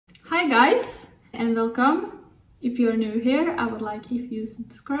Hi guys and welcome. If you're new here, I would like if you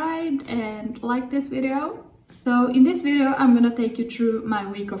subscribed and like this video. So in this video I'm gonna take you through my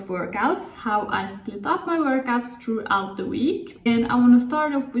week of workouts, how I split up my workouts throughout the week. And I want to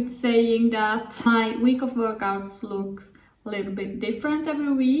start off with saying that my week of workouts looks a little bit different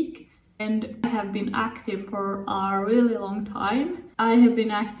every week. And I have been active for a really long time. I have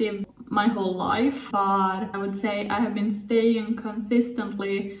been active my whole life, but I would say I have been staying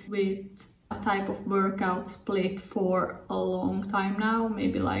consistently with a type of workout split for a long time now,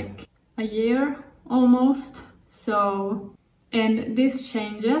 maybe like a year almost. So, and this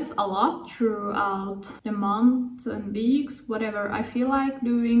changes a lot throughout the months and weeks. Whatever I feel like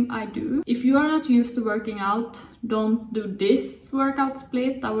doing, I do. If you are not used to working out, don't do this workout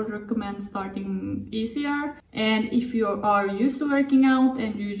split. I would recommend starting easier. And if you are used to working out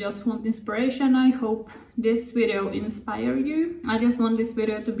and you just want inspiration, I hope this video inspires you. I just want this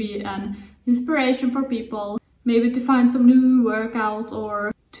video to be an inspiration for people, maybe to find some new workout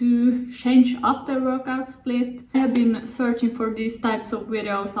or to change up their workout split. I have been searching for these types of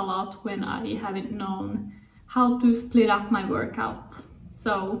videos a lot when I haven't known how to split up my workout.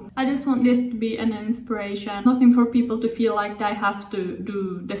 So I just want this to be an inspiration, nothing for people to feel like they have to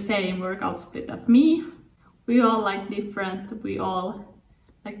do the same workout split as me. We all like different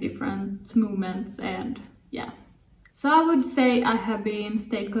movements, and yeah. So I would say I have been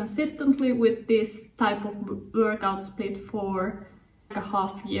stayed consistently with this type of workout split for a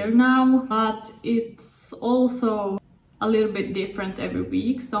half year now, but it's also a little bit different every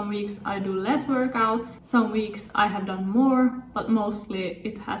week. Some weeks I do less workouts, some weeks I have done more, but mostly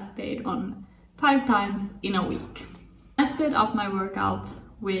it has stayed on 5 times in a week. I split up my workout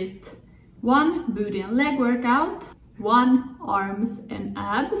with 1 booty and leg workout, 1 arms and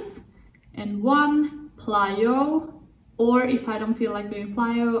abs, and 1 plyo, or if I don't feel like doing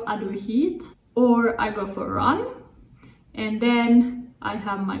plyo, I do heat, or I go for a run. And then I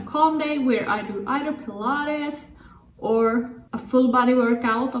have my calm day where I do either Pilates or a full body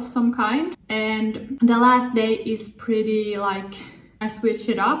workout of some kind. And the last day is pretty like, I switch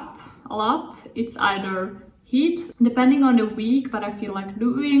it up a lot. It's either heat, depending on the week, but I feel like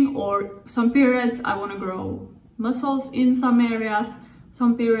doing, or some periods I want to grow muscles in some areas.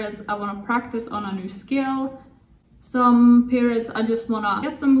 Some periods I want to practice on a new skill. Some periods I just want to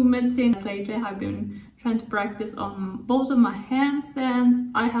get some movements in. Lately I've been trying to practice on both of my hands,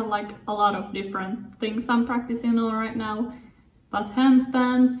 and I have like a lot of different things I'm practicing on right now. But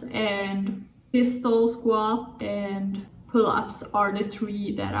handstands and pistol squat and pull-ups are the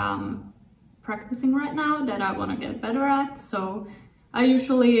 3 that I'm practicing right now that I want to get better at. So I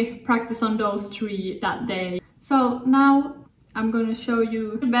usually practice on those 3 that day. So now I'm gonna show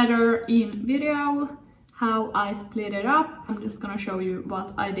you better in video how I split it up. I'm just gonna show you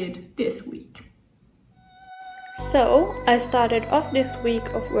what I did this week. So I started off this week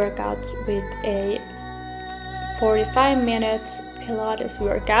of workouts with a 45 minutes Pilates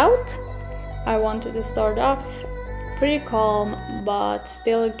workout. I wanted to start off pretty calm but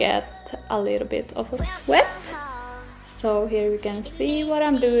still get a little bit of a sweat. So here you can see what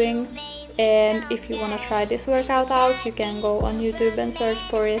I'm doing, and if you want to try this workout out, you can go on YouTube and search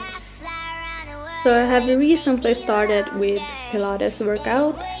for it. So I have recently started with Pilates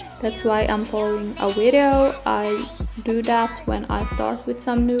workout. That's why I'm following a video. I do that when I start with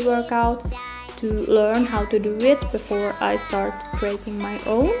some new workouts to learn how to do it before I start creating my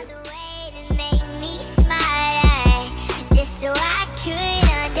own.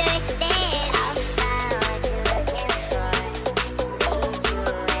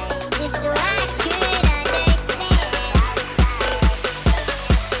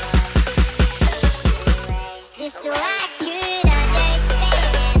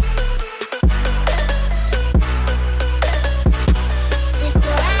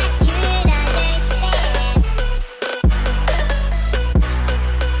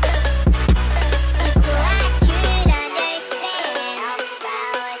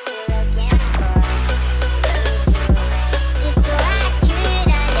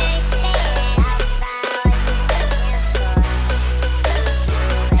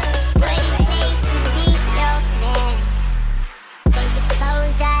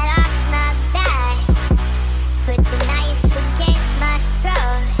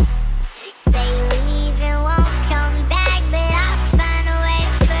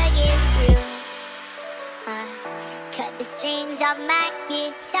 Of my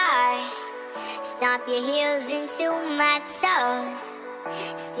guitar, stomp your heels into my toes,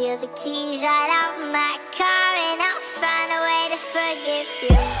 steal the keys right out my car, and I'll find a way to forgive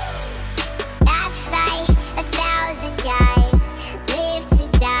you. I fight 1,000 guys, live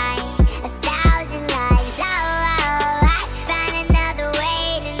to die.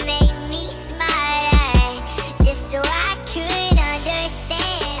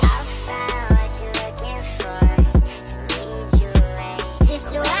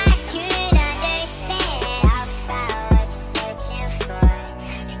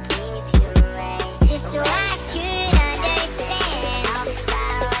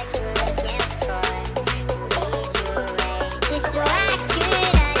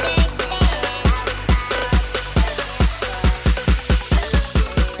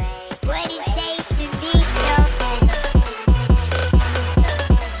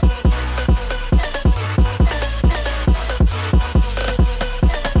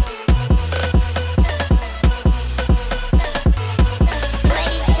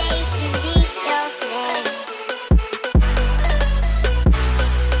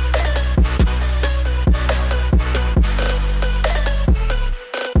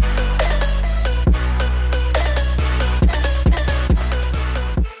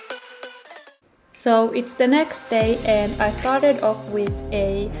 So it's the next day and I started off with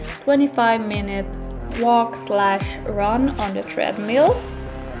a 25-minute walk/run on the treadmill.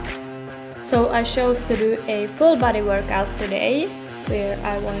 So I chose to do a full body workout today where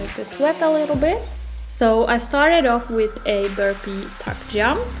I wanted to sweat a little bit. So I started off with a burpee tuck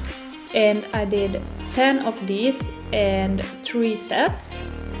jump and I did 10 of these and 3 sets.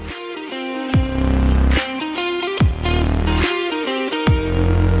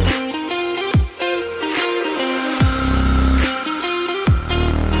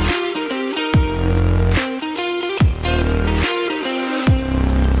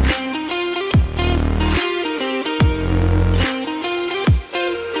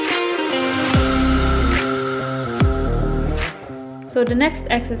 So the next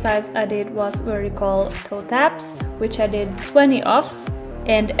exercise I did was vertical toe taps, which I did 20 of,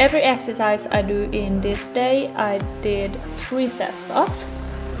 and every exercise I do in this day I did 3 sets of.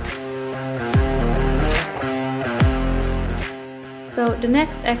 So the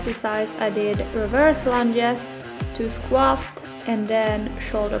next exercise I did reverse lunges, 2 squat and then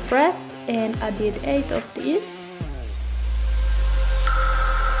shoulder press, and I did 8 of these.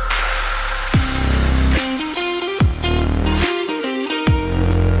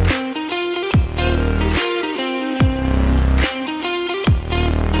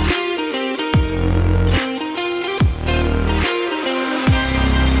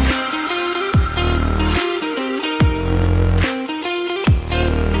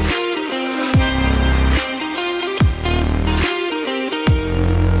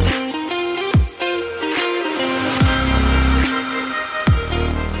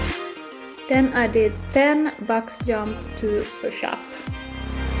 Then I did 10 box jump to push up.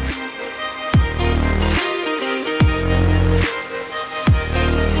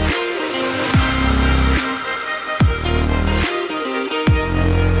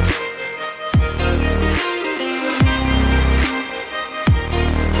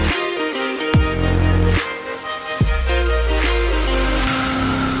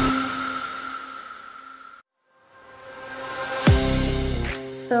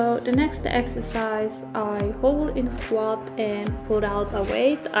 So the next exercise I hold in squat and pulled out a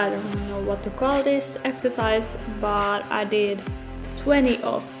weight. I don't know what to call this exercise, but I did 20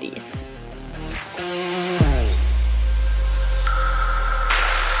 of these.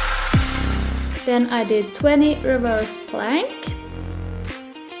 Then I did 20 reverse plank.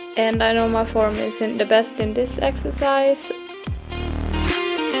 And I know my form isn't the best in this exercise.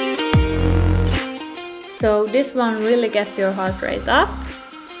 So this one really gets your heart rate up.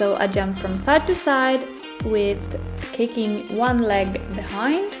 So I jumped from side to side with kicking one leg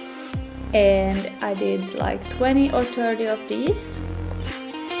behind, and I did like 20 or 30 of these.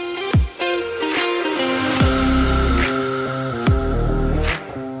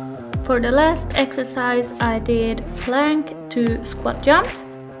 For the last exercise I did plank to squat jump,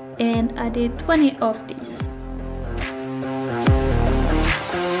 and I did 20 of these.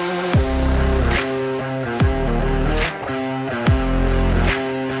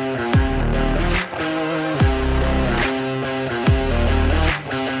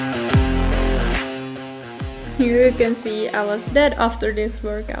 Here you can see I was dead after this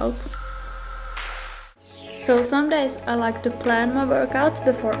workout. So some days I like to plan my workouts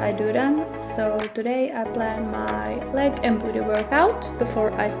before I do them. So today I planned my leg and booty workout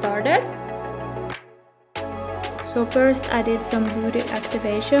before I started. So first I did some booty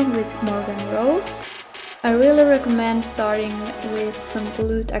activation with Morgan Rose. I really recommend starting with some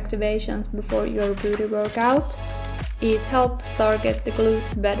glute activations before your booty workout. It helps target the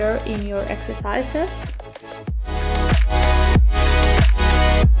glutes better in your exercises.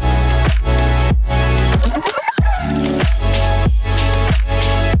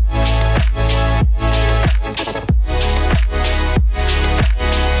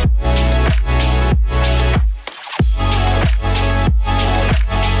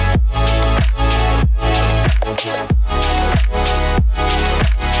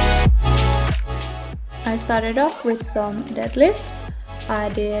 I started off with some deadlifts. I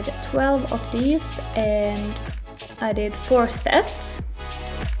did 12 of these and I did 4 sets.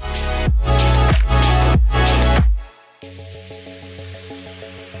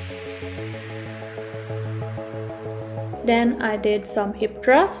 Then I did some hip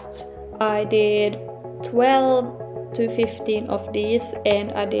thrusts. I did 12 to 15 of these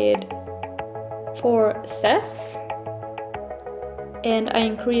and I did 4 sets. And I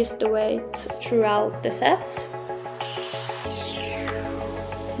increased the weight throughout the sets.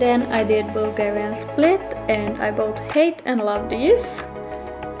 Then I did Bulgarian split and I both hate and love these.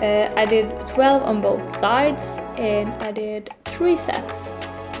 I did 12 on both sides and I did 3 sets.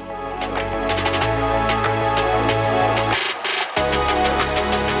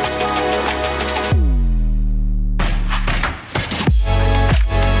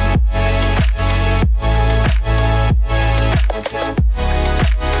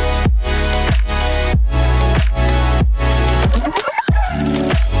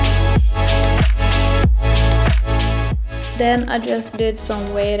 I just did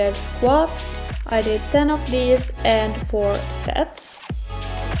some weighted squats. I did 10 of these and 4 sets.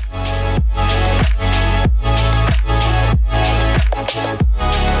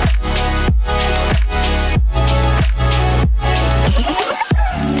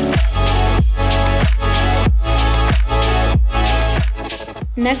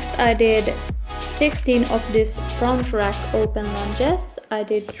 Next I did 16 of this front rack open lunges. I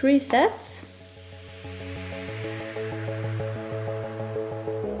did 3 sets.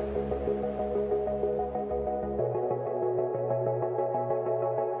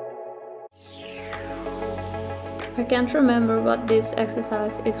 I can't remember what this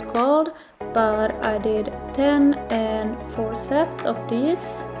exercise is called, but I did 10 and 4 sets of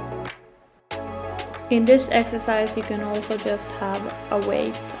these. In this exercise you can also just have a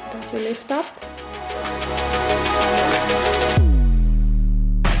weight that you lift up.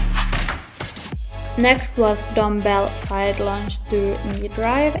 Next was dumbbell side lunge to knee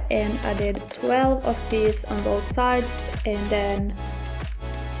drive, and I did 12 of these on both sides and then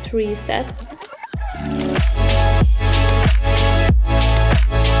 3 sets.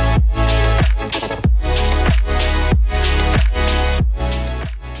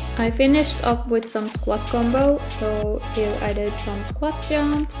 I finished up with some squat combo, so here I did some squat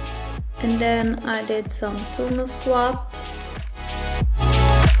jumps and then I did some sumo squat.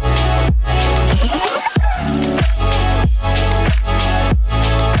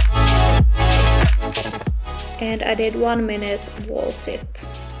 And I did 1 minute wall sit.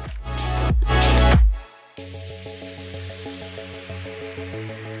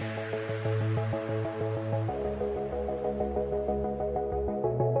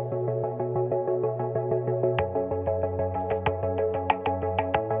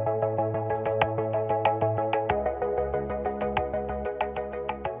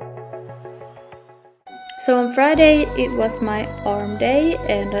 So on Friday it was my arm day,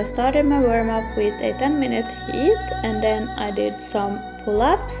 and I started my warm-up with a 10-minute heat, and then I did some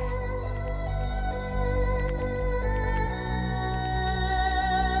pull-ups.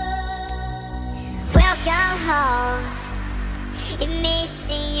 Welcome home. If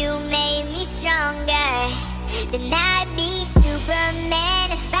missing you made me stronger, then I'd be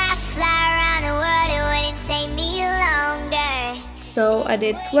Superman. If I fly around the world, it wouldn't take me longer. So I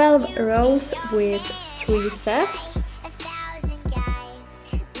did 12 rows with 3 sets.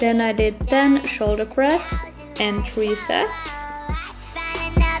 Then I did 10 shoulder press and 3 sets.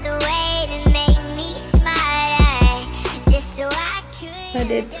 I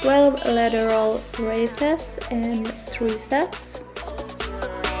did 12 lateral raises and 3 sets.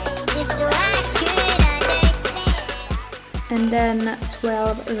 And then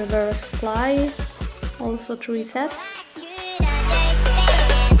 12 reverse fly, also 3 sets.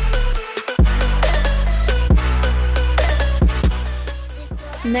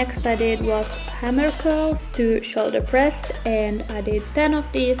 Next I did was hammer curls to shoulder press, and I did 10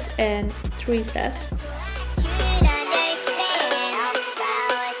 of these and 3 sets.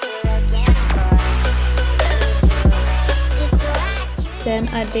 Then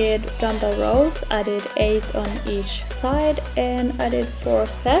I did dumbbell rows. I did 8 on each side, and I did 4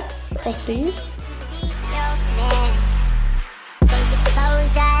 sets of these.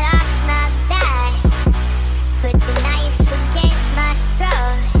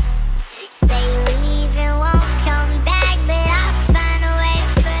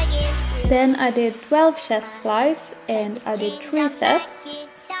 Then I did 12 chest flies, and I did 3 sets.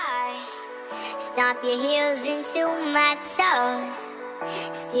 Stomp your heels into my toes.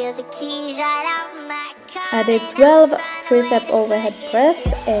 Steal the keys right out my car. I did 12 tricep overhead press,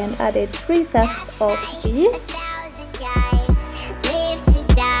 and I did 3 sets of these.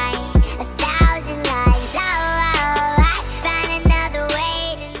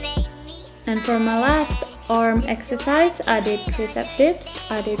 And for my last arm exercise, I did tricep dips.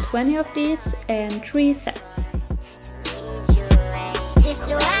 I did 20 of these and 3 sets.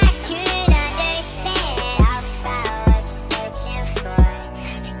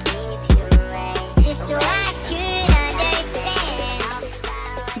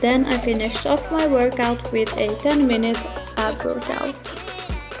 Then I finished off my workout with a 10-minute ab workout.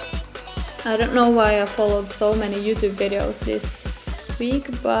 I don't know why I followed so many YouTube videos this week,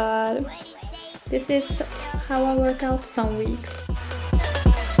 but this is how I work out some weeks.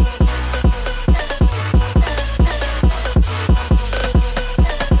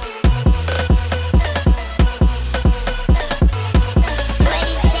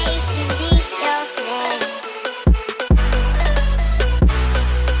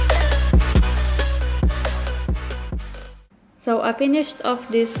 So I finished off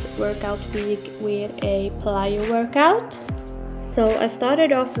this workout week with a plyo workout. So I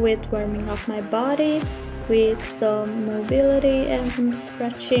started off with warming up my body with some mobility and some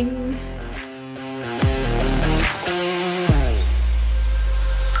stretching.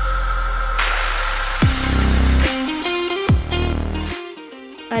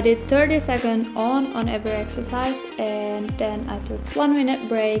 I did 30 seconds on every exercise, and then I took 1 minute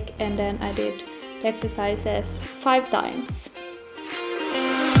break, and then I did the exercises 5 times.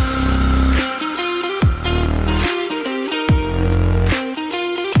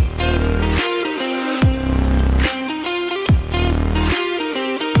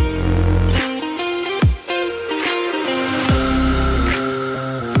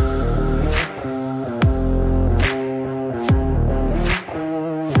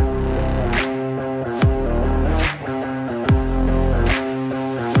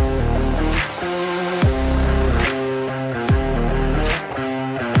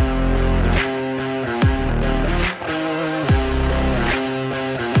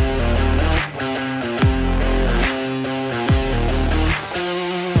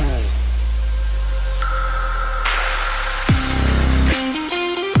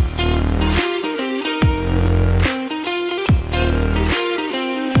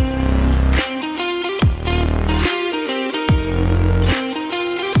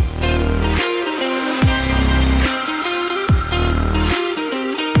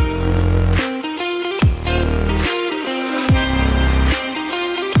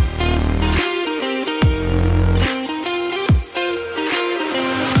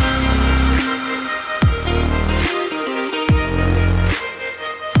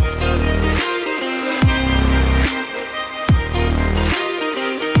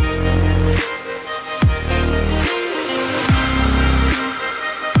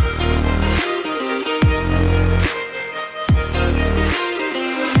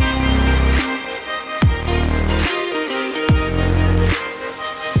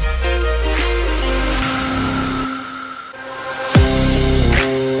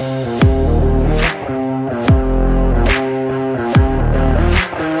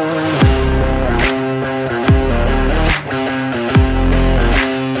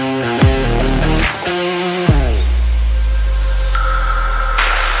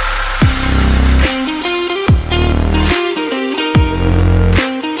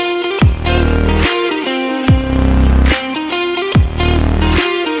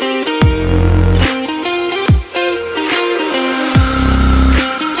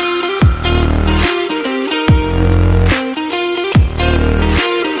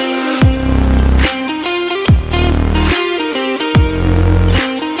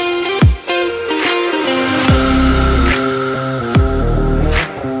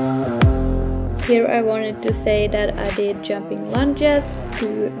 Here I wanted to say that I did jumping lunges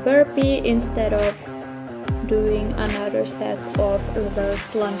to burpee instead of doing another set of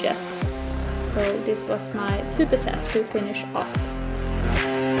reverse lunges. So this was my superset to finish off.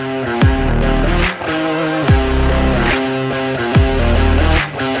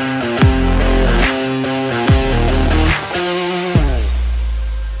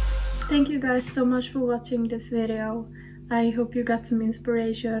 Thank you guys so much for watching this video. I hope you got some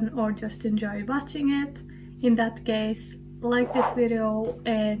inspiration or just enjoy watching it. In that case, like this video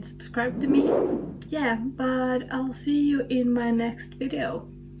and subscribe to me. Yeah, but I'll see you in my next video.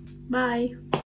 Bye!